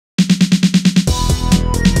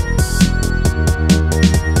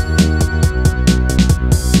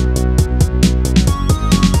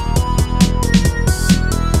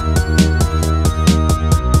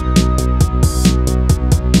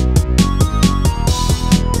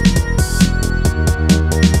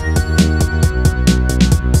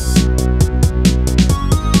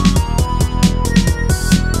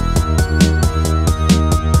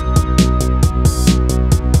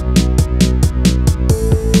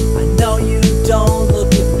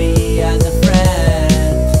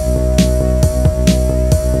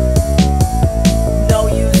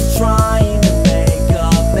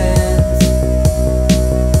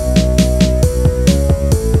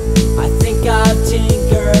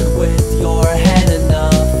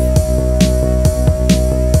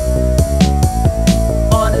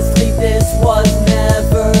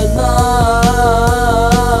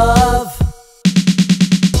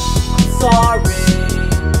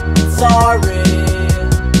sorry.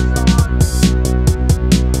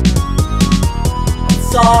 I'm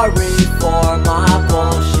sorry for my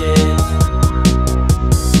bullshit.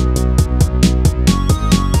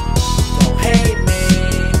 Don't hate me,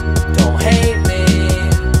 don't hate me.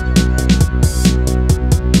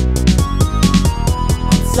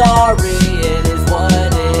 I'm sorry, it is what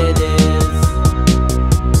it is.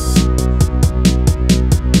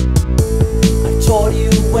 I told you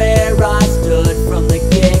where I stood from the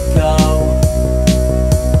get-go.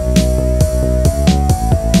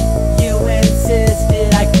 You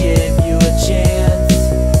insisted I give you a chance.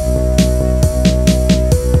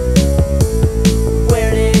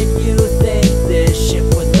 Where did you think this ship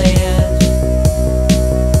would land?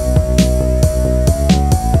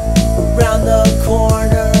 Around the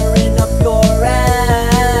corner and up your ass.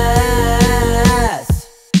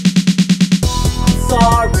 I'm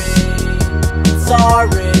sorry, I'm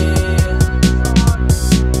sorry.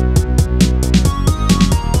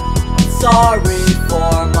 Sorry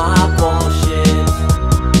for my bullshit.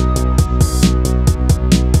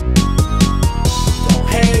 Don't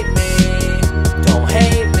hate me, don't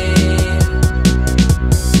hate me.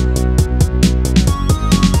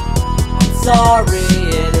 I'm sorry,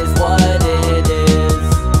 it is what it is.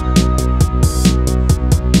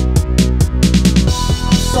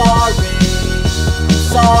 I'm sorry, I'm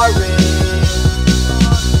sorry.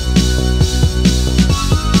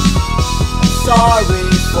 I'm sorry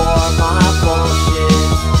for my bullshit.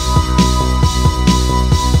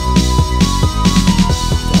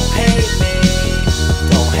 Don't hate me,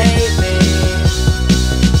 don't hate me.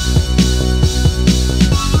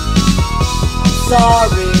 I'm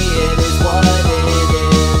sorry.